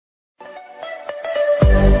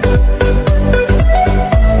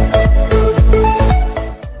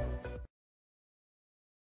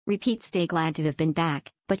Repeat stay, glad to have been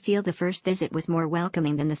back, but feel the first visit was more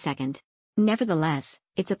welcoming than the second. Nevertheless,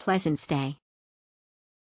 it's a pleasant stay.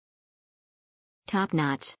 Top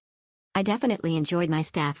notch. I definitely enjoyed my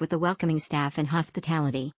staff with the welcoming staff and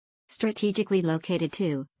hospitality. Strategically located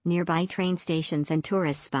too, nearby train stations and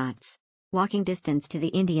tourist spots. Walking distance to the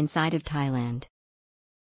Indian side of Thailand.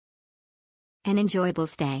 An enjoyable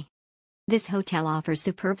stay. This hotel offers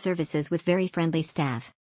superb services with very friendly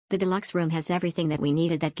staff. The deluxe room has everything that we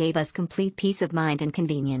needed that gave us complete peace of mind and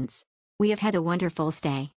convenience. We have had a wonderful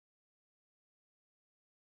stay.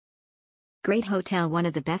 Great hotel, one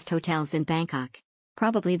of the best hotels in Bangkok.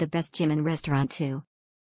 Probably the best gym and restaurant too.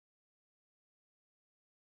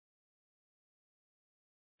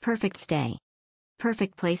 Perfect stay.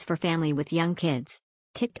 Perfect place for family with young kids.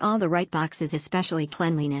 Ticked all the right boxes, especially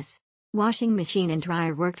cleanliness. Washing machine and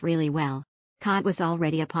dryer worked really well. Cot was all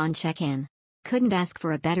ready upon check-in. Couldn't ask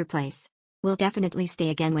for a better place. We'll definitely stay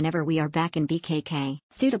again whenever we are back in BKK.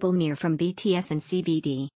 Suitable near from BTS and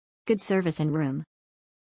CBD. Good service and room.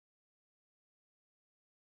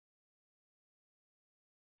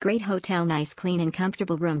 Great hotel, nice clean and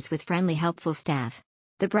comfortable rooms with friendly helpful staff.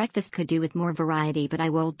 The breakfast could do with more variety, but I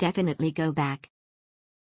will definitely go back.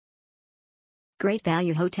 Great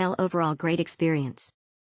value hotel, overall great experience.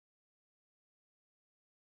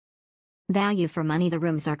 Value for money, the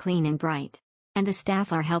rooms are clean and bright. And the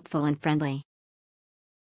staff are helpful and friendly.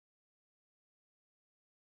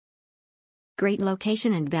 Great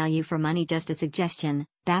location and value for money, just a suggestion.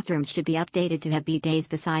 Bathrooms should be updated to have bidets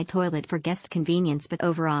beside toilet for guest convenience, but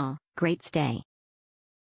overall, great stay.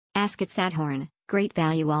 Ascott Sathorn, great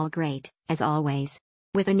value, all great, as always.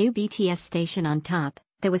 With a new BTS station on top,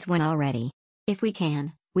 there was one already. If we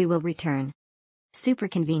can, we will return. Super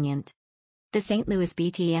convenient. The St. Louis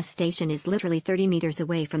BTS station is literally 30 meters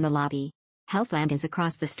away from the lobby. Healthland is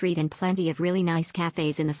across the street and plenty of really nice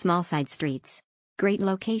cafes in the small side streets. Great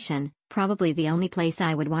location, probably the only place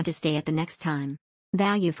I would want to stay at the next time.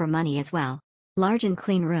 Value for money as well. Large and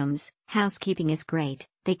clean rooms, housekeeping is great,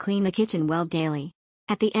 they clean the kitchen well daily.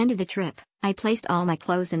 At the end of the trip, I placed all my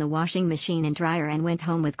clothes in the washing machine and dryer and went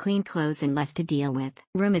home with clean clothes and less to deal with.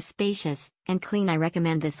 Room is spacious and clean. I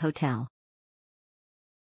recommend this hotel.